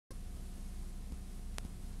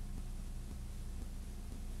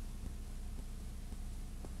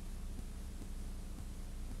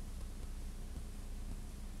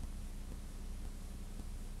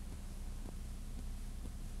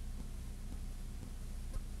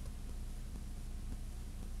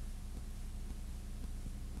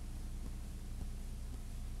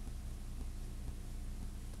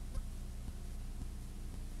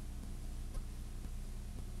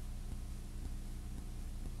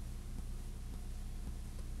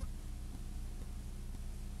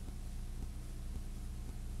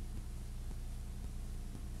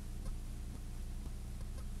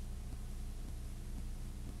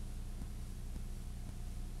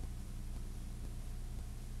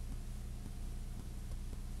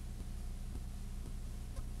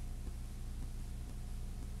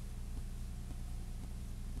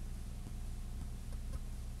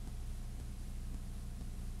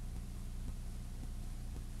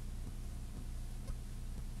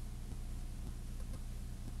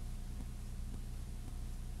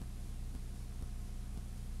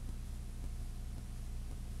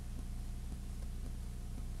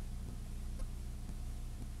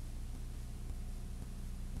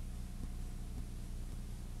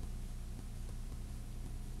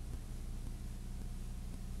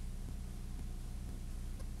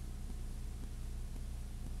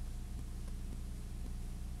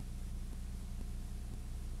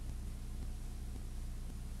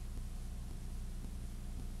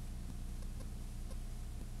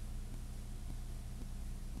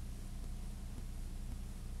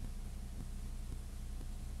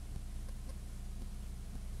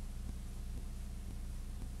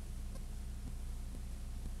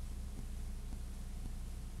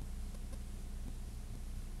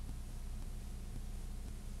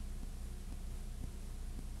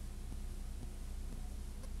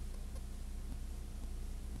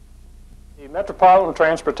The Metropolitan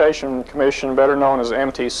Transportation Commission, better known as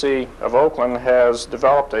MTC of Oakland, has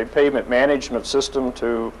developed a pavement management system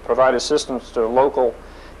to provide assistance to local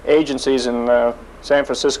agencies in the San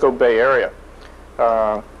Francisco Bay Area.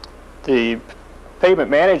 The pavement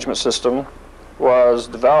management system was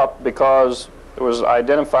developed because it was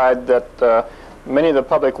identified that many of the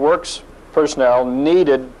public works personnel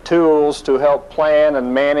needed tools to help plan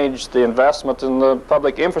and manage the investment in the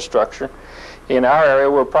public infrastructure. In our area,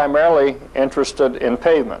 we're primarily interested in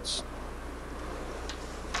pavements.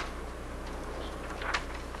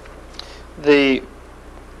 The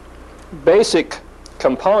basic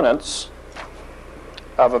components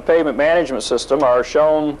of a pavement management system are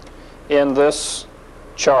shown in this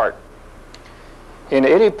chart. In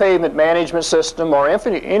any pavement management system, or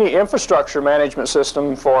any infrastructure management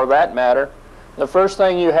system for that matter, the first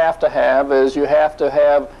thing you have to have is you have to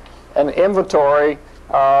have an inventory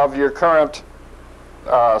of your current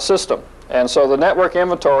system. And so the network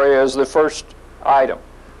inventory is the first item.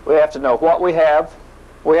 We have to know what we have.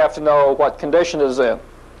 We have to know what condition it is in.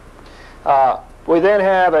 We then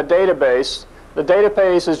have a database. The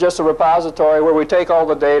database is just a repository where we take all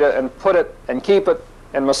the data and put it and keep it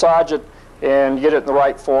and massage it and get it in the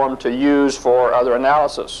right form to use for other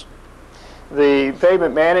analysis. The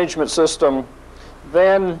pavement management system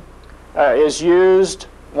then is used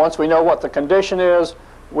once we know what the condition is.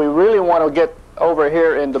 We really want to get over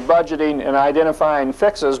here into budgeting and identifying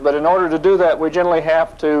fixes, but in order to do that, we generally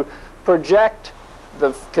have to project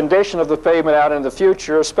the condition of the pavement out in the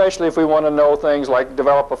future, especially if we want to know things like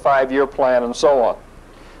develop a 5-year plan and so on.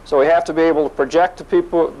 So we have to be able to project to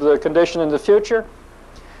people the condition in the future.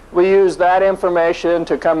 We use that information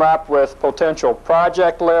to come up with potential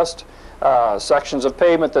project list, sections of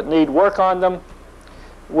pavement that need work on them.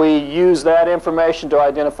 We use that information to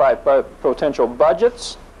identify potential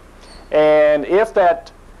budgets. And if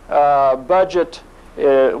that budget,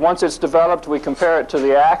 once it's developed, we compare it to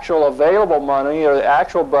the actual available money or the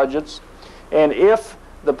actual budgets. And if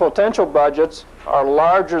the potential budgets are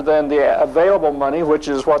larger than the available money, which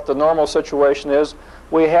is what the normal situation is,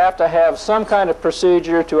 we have to have some kind of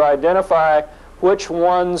procedure to identify which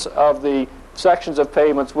ones of the sections of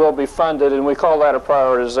payments will be funded, and we call that a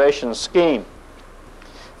prioritization scheme.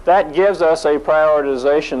 That gives us a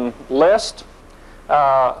prioritization list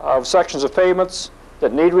of sections of payments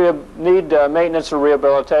that need maintenance or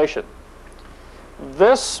rehabilitation.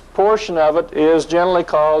 This portion of it is generally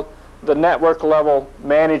called the network level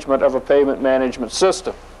management of a pavement management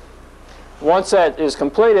system. Once that is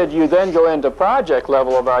completed, you then go into project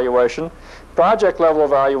level evaluation. Project level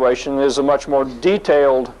evaluation is a much more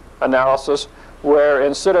detailed analysis where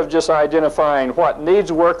instead of just identifying what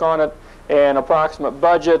needs work on it and approximate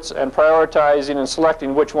budgets and prioritizing and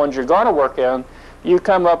selecting which ones you're going to work on, you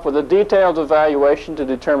come up with a detailed evaluation to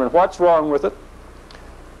determine what's wrong with it,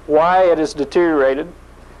 why it is deteriorated.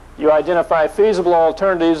 You identify feasible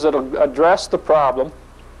alternatives that will address the problem,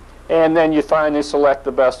 and then you finally select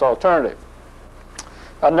the best alternative.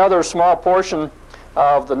 Another small portion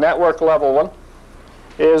of the network level one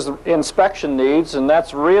is inspection needs, and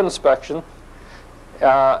that's reinspection.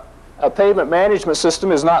 A pavement management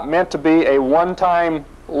system is not meant to be a one-time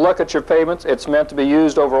look at your payments. It's meant to be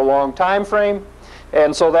used over a long time frame.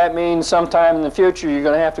 And so that means sometime in the future you're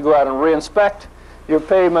going to have to go out and reinspect your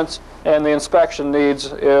payments, and the inspection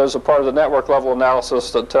needs is a part of the network level analysis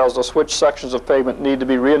that tells us which sections of pavement need to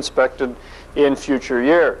be reinspected in future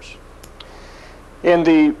years. In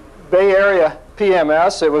the Bay Area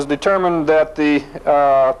PMS, it was determined that the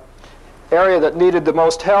area that needed the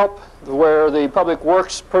most help, where the public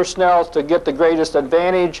works personnel to get the greatest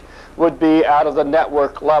advantage, would be out of the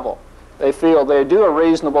network level. They feel they do a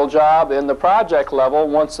reasonable job in the project level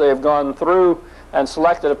once they've gone through and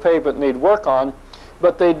selected a pavement need work on,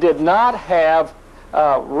 but they did not have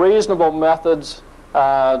reasonable methods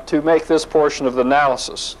to make this portion of the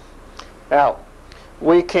analysis. Now,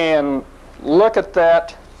 we can look at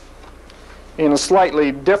that in a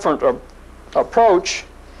slightly different approach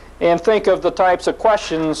and think of the types of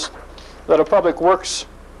questions that a public works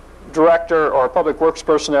director or public works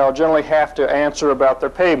personnel generally have to answer about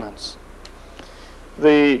their payments.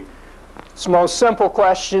 The most simple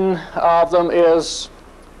question of them is,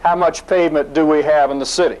 how much pavement do we have in the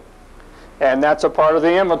city? And that's a part of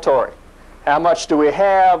the inventory. How much do we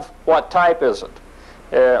have? What type is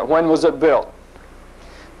it? When was it built?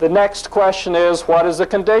 The next question is, what is the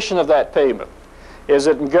condition of that pavement? Is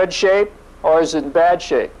it in good shape or is it in bad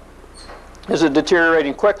shape? Is it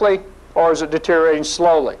deteriorating quickly or is it deteriorating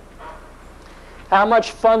slowly? How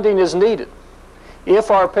much funding is needed? If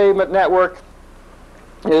our pavement network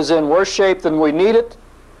is in worse shape than we need it,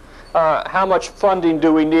 how much funding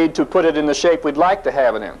do we need to put it in the shape we'd like to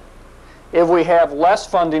have it in. If we have less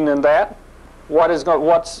funding than that, what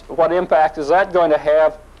impact is that going to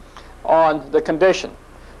have on the condition?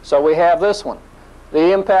 So we have this one,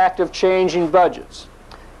 the impact of changing budgets.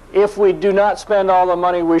 If we do not spend all the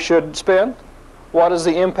money we should spend, what is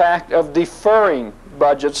the impact of deferring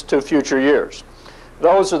budgets to future years?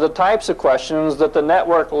 Those are the types of questions that the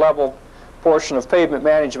network level portion of pavement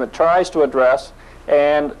management tries to address,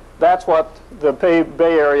 and that's what the Bay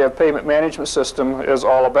Area Pavement Management System is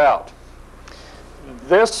all about.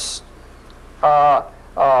 This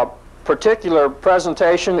particular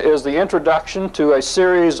presentation is the introduction to a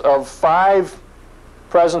series of 5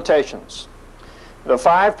 presentations. The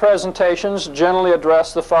 5 presentations generally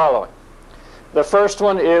address the following. The first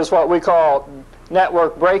one is what we call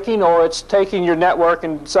network breaking, or it's taking your network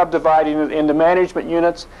and subdividing it into management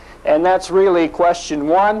units, and that's really question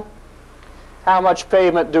 1. How much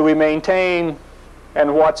pavement do we maintain,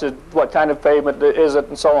 and what kind of pavement is it,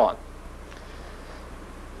 and so on.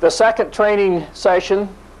 The second training session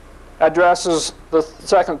addresses the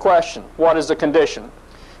second question, what is the condition?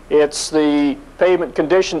 It's the Pavement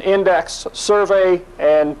Condition Index survey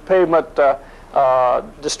and pavement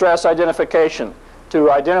distress identification to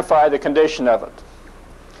identify the condition of it.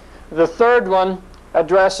 The third one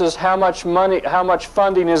addresses how much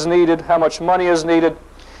funding is needed, how much money is needed,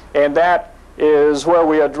 and that is where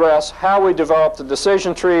we address how we develop the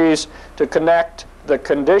decision trees to connect the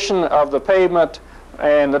condition of the pavement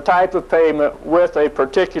and the type of pavement with a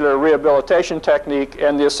particular rehabilitation technique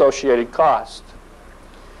and the associated cost.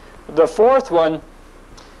 The fourth one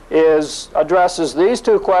addresses these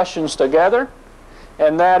 2 questions together,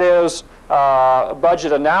 and that is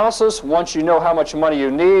budget analysis. Once you know how much money you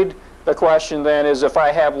need, the question then is, if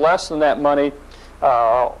I have less than that money,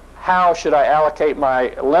 how should I allocate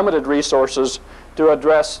my limited resources to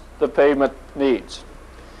address the pavement needs?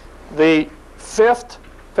 The fifth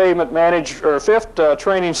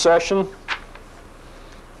training session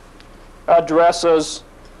addresses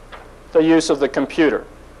the use of the computer.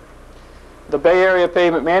 The Bay Area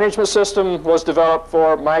Pavement Management System was developed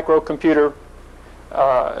for microcomputer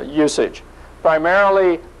usage.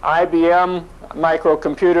 Primarily IBM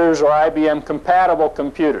microcomputers or IBM compatible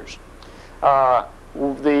computers. At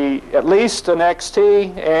least an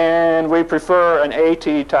XT, and we prefer an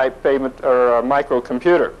AT type pavement or a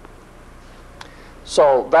microcomputer.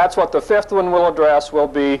 So that's what the 5th one will address, will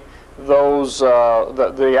be those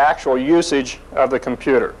the actual usage of the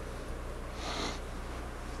computer.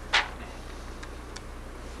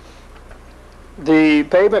 The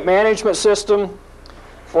pavement management system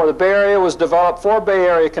for the Bay Area was developed for Bay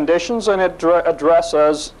Area conditions, and it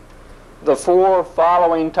addresses the 4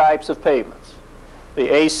 following types of pavements. The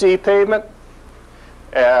AC pavement,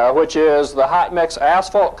 which is the hot mix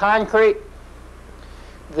asphalt concrete.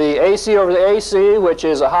 The AC over the AC, which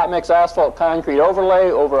is a hot mix asphalt concrete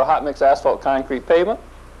overlay over a hot mix asphalt concrete pavement.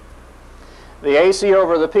 The AC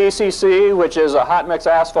over the PCC, which is a hot mix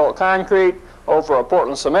asphalt concrete over a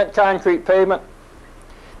Portland cement concrete pavement.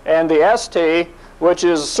 And the ST, which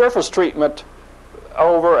is surface treatment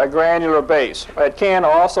over a granular base. It can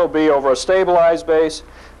also be over a stabilized base,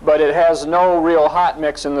 but it has no real hot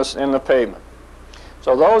mix in the pavement.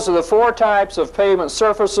 So those are the 4 types of pavement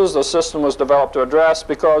surfaces the system was developed to address,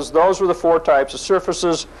 because those were the 4 types of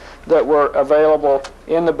surfaces that were available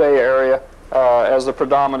in the Bay Area as the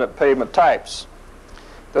predominant pavement types.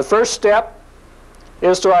 The first step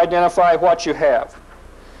is to identify what you have.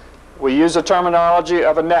 We use the terminology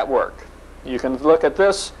of a network. You can look at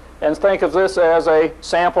this and think of this as a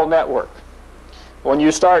sample network. When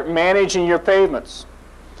you start managing your pavements,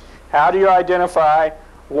 how do you identify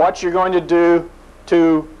what you're going to do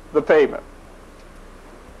to the pavement?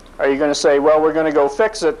 Are you going to say, well, we're going to go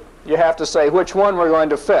fix it? You have to say which one we're going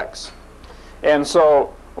to fix. And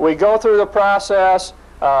so we go through the process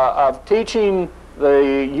of teaching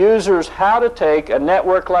the users how to take a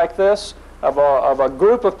network like this of a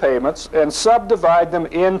group of pavements and subdivide them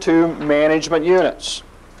into management units.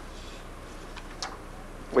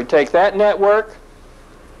 We take that network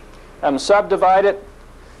and subdivide it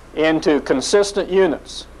into consistent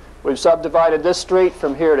units. We've subdivided this street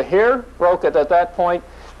from here to here, broke it at that point,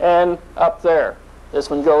 and up there. This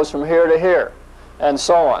one goes from here to here, and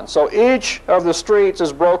so on. So each of the streets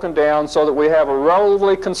is broken down so that we have a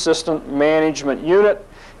relatively consistent management unit,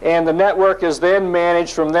 and the network is then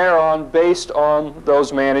managed from there on based on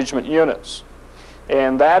those management units.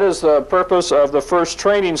 And that is the purpose of the first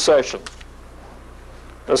training session.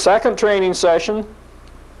 The second training session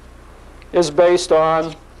is based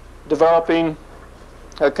on developing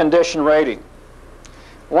a condition rating.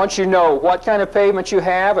 once you know what kind of pavement you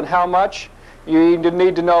have and how much, you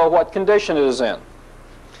need to know what condition it is in.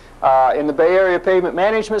 In the Bay Area Pavement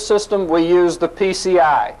Management System, we use the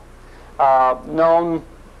PCI, known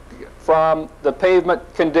from the Pavement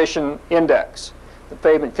Condition Index. The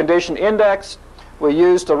Pavement Condition Index we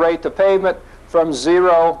use to rate the pavement from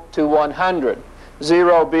 0 to 100.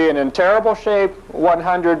 0 being in terrible shape,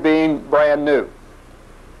 100 being brand new.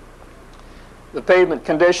 The Pavement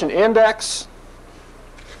Condition Index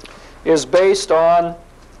is based on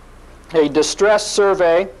a distress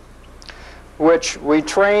survey which we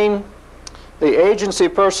train the agency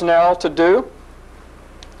personnel to do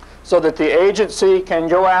so that the agency can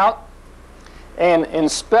go out and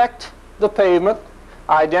inspect the pavement,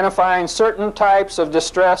 identifying certain types of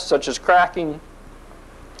distress such as cracking,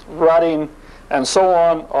 rutting, and so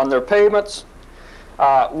on their pavements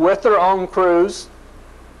with their own crews,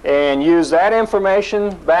 and use that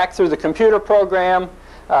information back through the computer program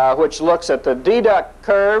which looks at the deduct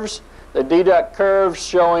curves. The deduct curves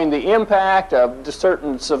showing the impact of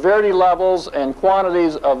certain severity levels and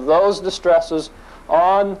quantities of those distresses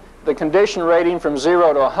on the condition rating from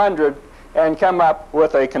 0 to 100, and come up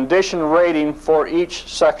with a condition rating for each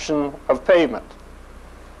section of pavement.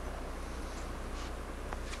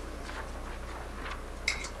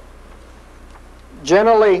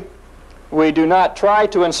 Generally, we do not try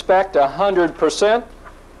to inspect 100%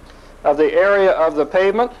 of the area of the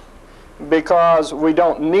pavement because we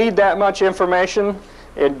don't need that much information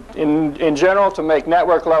in general to make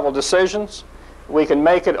network level decisions. We can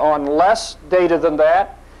make it on less data than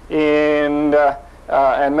that and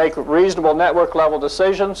make reasonable network level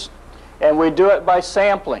decisions, and we do it by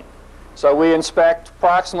sampling. So we inspect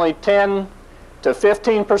approximately 10 to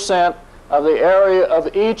 15% of the area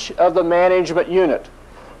of each of the management unit.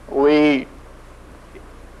 We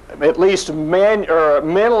at least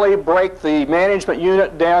mentally break the management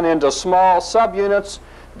unit down into small subunits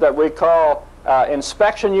that we call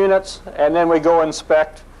inspection units, and then we go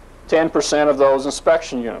inspect 10% of those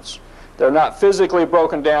inspection units. They're not physically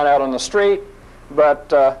broken down out on the street,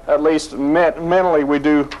 but at least mentally we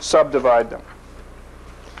do subdivide them.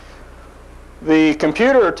 The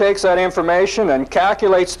computer takes that information and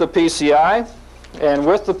calculates the PCI, and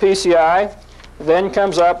with the PCI then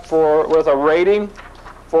comes up with a rating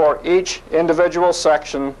for each individual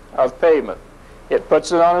section of pavement. It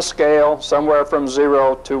puts it on a scale somewhere from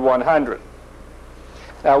 0 to 100.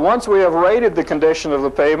 Now, once we have rated the condition of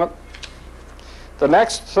the pavement, the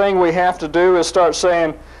next thing we have to do is start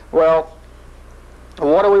saying, well,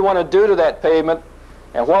 what do we want to do to that pavement,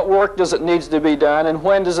 and what work does it need to be done, and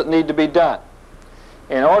when does it need to be done?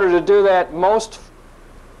 In order to do that, most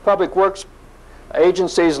public works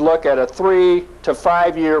agencies look at a 3 to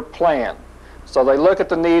 5 year plan. So they look at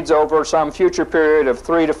the needs over some future period of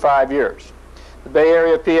 3 to 5 years. The Bay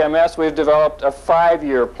Area PMS, we've developed a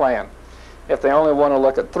 5-year plan. If they only want to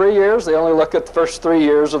look at 3 years, they only look at the first 3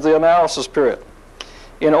 years of the analysis period.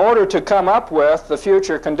 In order to come up with the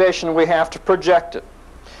future condition, we have to project it.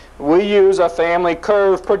 We use a family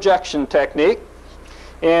curve projection technique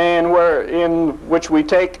in which we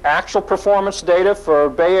take actual performance data for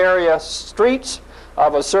Bay Area streets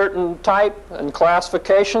of a certain type and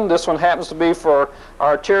classification. This one happens to be for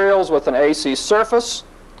arterials with an AC surface.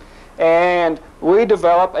 And we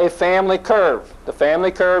develop a family curve. The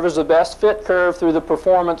family curve is the best fit curve through the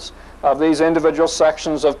performance of these individual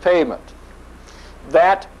sections of pavement.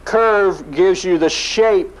 That curve gives you the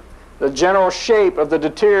shape, the general shape of the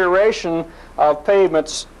deterioration of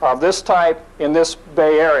pavements of this type in this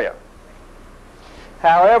Bay Area.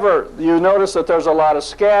 However, you notice that there's a lot of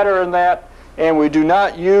scatter in that, and we do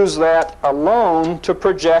not use that alone to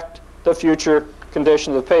project the future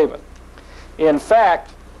condition of the pavement. In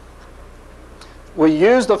fact, we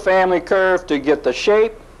use the family curve to get the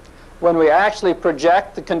shape. When we actually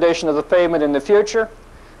project the condition of the pavement in the future,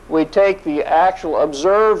 we take the actual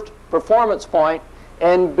observed performance point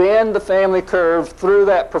and bend the family curve through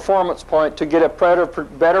that performance point to get a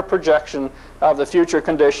better projection of the future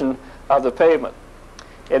condition of the pavement.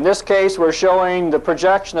 In this case, we're showing the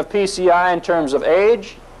projection of PCI in terms of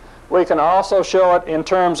age. We can also show it in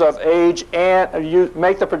terms of age, and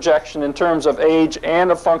make the projection in terms of age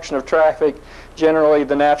and a function of traffic, generally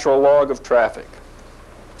the natural log of traffic.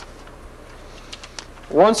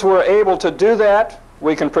 Once we're able to do that,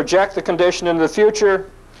 we can project the condition into the future.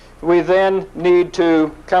 We then need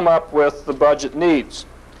to come up with the budget needs.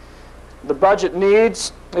 The budget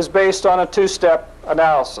needs is based on a two-step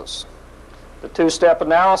analysis. The two-step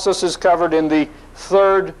analysis is covered in the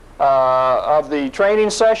third of the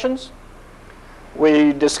training sessions.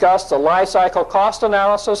 We discussed the life cycle cost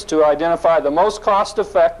analysis to identify the most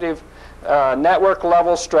cost-effective network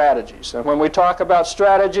level strategies. And when we talk about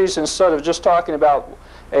strategies, instead of just talking about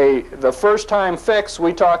the first time fix,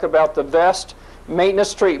 we talk about the best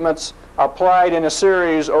maintenance treatments applied in a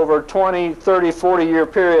series over 20, 30, 40-year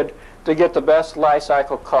period to get the best life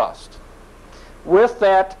cycle cost. With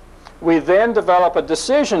that, we then develop a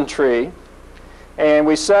decision tree, and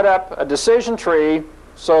we set up a decision tree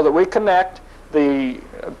so that we connect the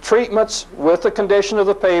treatments with the condition of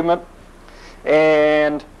the pavement,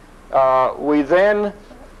 and we then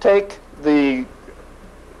take the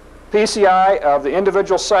PCI of the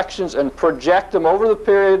individual sections and project them over the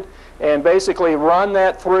period and basically run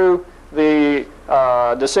that through the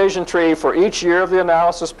decision tree for each year of the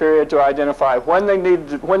analysis period to identify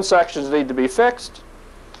when sections need to be fixed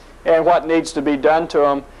and what needs to be done to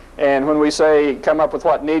them. And when we say come up with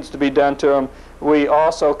what needs to be done to them, we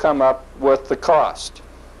also come up with the cost.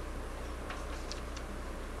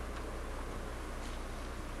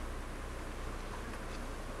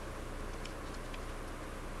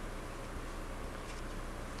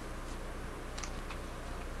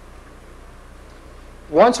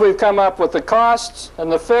 Once we've come up with the costs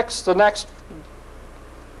and the fix, the next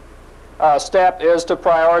step is to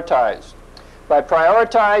prioritize. By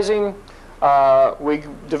prioritizing, we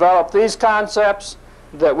developed these concepts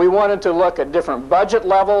that we wanted to look at different budget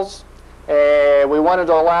levels. We wanted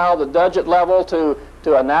to allow the budget level to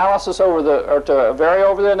analysis over to vary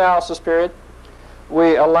over the analysis period.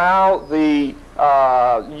 We allow the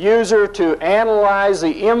user to analyze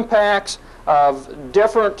the impacts of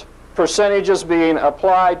different percentages being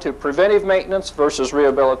applied to preventive maintenance versus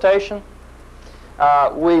rehabilitation.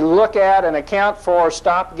 We look at and account for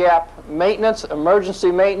stopgap maintenance,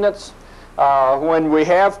 emergency maintenance. When we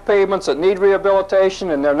have pavements that need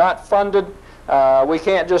rehabilitation and they're not funded, we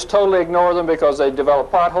can't just totally ignore them because they develop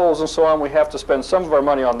potholes and so on. We have to spend some of our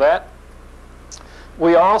money on that.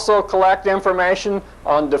 We also collect information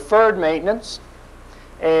on deferred maintenance,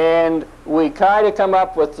 and we try to come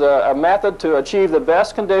up with a method to achieve the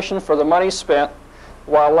best condition for the money spent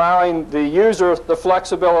while allowing the user the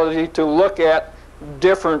flexibility to look at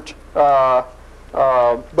different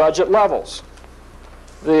budget levels.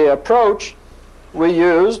 The approach we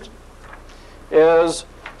used is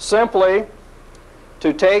simply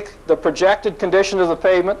to take the projected condition of the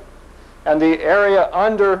pavement and the area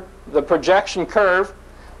under the projection curve,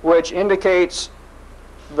 which indicates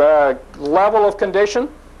the level of condition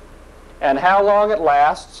and how long it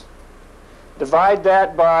lasts, divide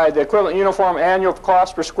that by the equivalent uniform annual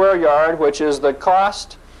cost per square yard, which is the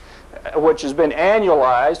cost which has been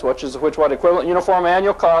annualized, what equivalent uniform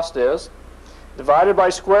annual cost is, divided by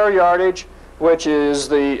square yardage, which is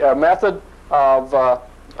the method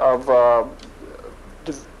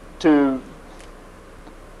to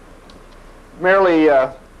merely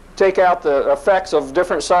take out the effects of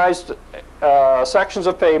different sized sections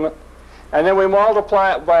of pavement, and then we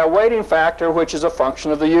multiply it by a weighting factor, which is a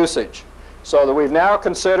function of the usage. So that we've now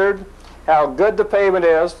considered how good the pavement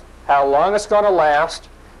is, how long it's going to last,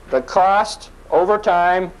 the cost over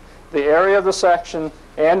time, the area of the section,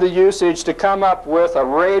 and the usage to come up with a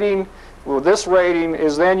rating. Well, this rating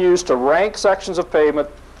is then used to rank sections of pavement,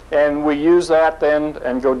 and we use that then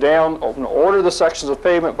and go down and order the sections of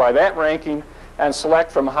pavement by that ranking and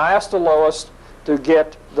select from highest to lowest to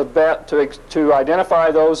get the to identify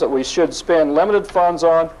those that we should spend limited funds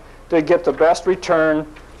on to get the best return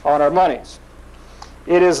on our monies.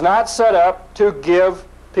 It is not set up to give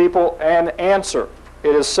people an answer.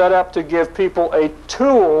 It is set up to give people a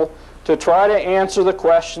tool to try to answer the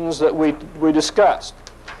questions that we discussed.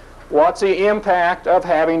 What's the impact of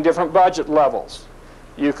having different budget levels?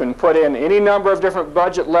 You can put in any number of different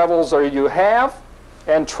budget levels that you have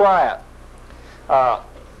and try it.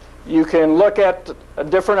 You can look at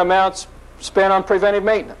different amounts spent on preventive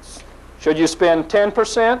maintenance. Should you spend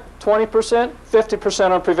 10%, 20%,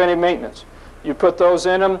 50% on preventive maintenance? You put those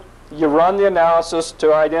in them, you run the analysis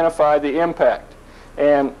to identify the impact.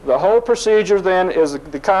 And the whole procedure then is,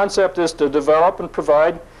 the concept is to develop and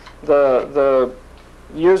provide the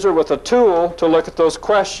user with a tool to look at those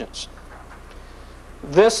questions.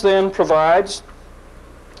 This then provides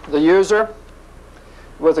the user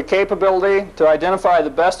with the capability to identify the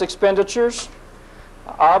best expenditures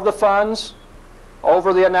of the funds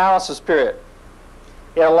over the analysis period.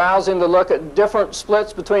 It allows him to look at different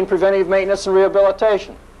splits between preventive maintenance and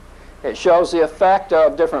rehabilitation. It shows the effect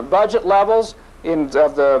of different budget levels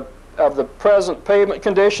of the present pavement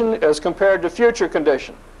condition as compared to future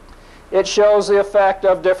condition. It shows the effect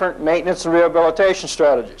of different maintenance and rehabilitation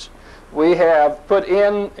strategies. We have put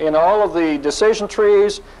in all of the decision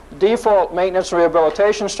trees default maintenance and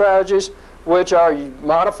rehabilitation strategies which are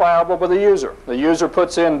modifiable by the user. The user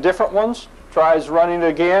puts in different ones, tries running it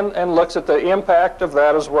again, and looks at the impact of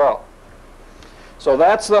that as well. So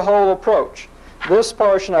that's the whole approach. This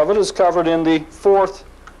portion of it is covered in the 4th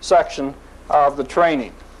section of the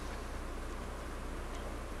training.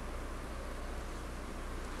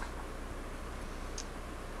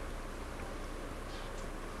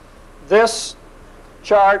 This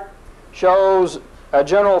chart shows a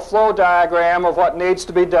general flow diagram of what needs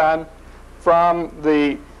to be done from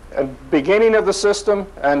the beginning of the system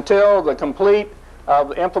until the complete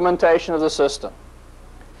implementation of the system.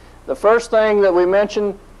 The first thing that we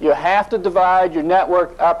mentioned, you have to divide your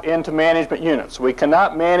network up into management units. We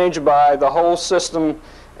cannot manage by the whole system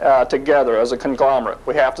together as a conglomerate.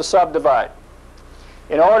 We have to subdivide.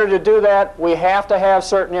 In order to do that, we have to have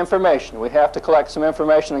certain information. We have to collect some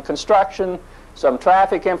information in construction, some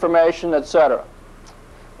traffic information, etc.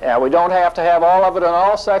 We don't have to have all of it in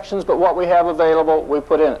all sections, but what we have available, we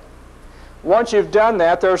put in it. Once you've done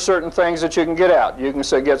that, there are certain things that you can get out. You can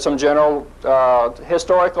get some general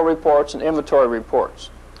historical reports and inventory reports.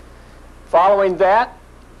 Following that,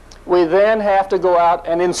 we then have to go out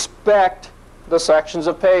and inspect the sections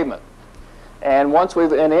of pavement. And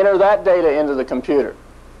enter that data into the computer.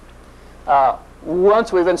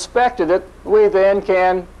 Once we've inspected it, we then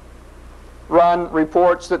can run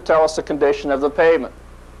reports that tell us the condition of the pavement.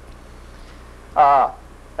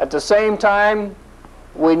 At the same time,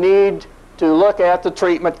 we need to look at the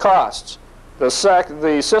treatment costs. The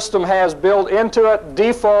system has built into it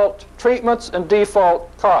default treatments and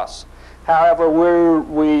default costs. However,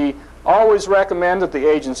 we always recommend that the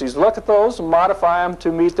agencies look at those and modify them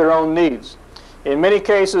to meet their own needs. In many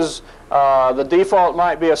cases, the default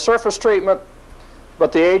might be a surface treatment,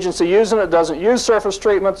 but the agency using it doesn't use surface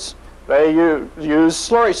treatments. They use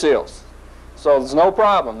slurry seals. So there's no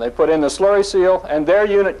problem. They put in the slurry seal and their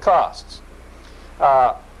unit costs.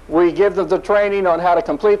 We give them the training on how to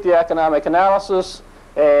complete the economic analysis,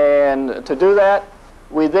 and to do that,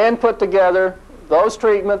 we then put together those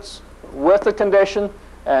treatments with the condition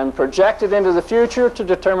and project it into the future to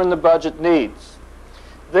determine the budget needs.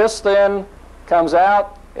 This then comes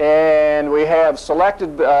out, and we have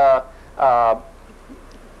selected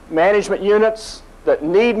management units that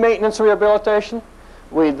need maintenance and rehabilitation.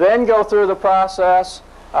 We then go through the process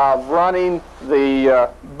of running the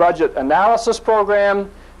budget analysis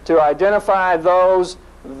program to identify those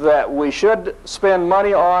that we should spend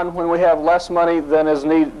money on when we have less money than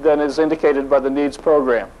is indicated by the needs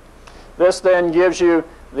program. This then gives you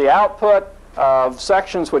the output of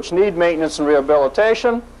sections which need maintenance and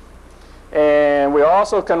rehabilitation. And we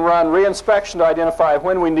also can run reinspection to identify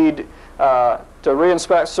when we need to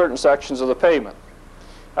reinspect certain sections of the pavement.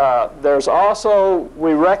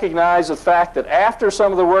 We recognize the fact that after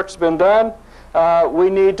some of the work's been done, we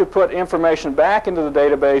need to put information back into the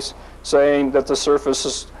database saying that the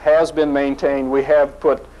surface has been maintained. We have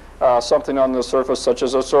put something on the surface such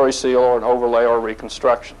as a slurry seal or an overlay or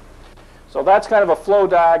reconstruction. So that's kind of a flow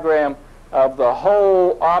diagram of the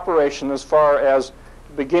whole operation as far as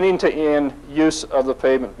beginning to end use of the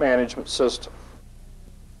pavement management system.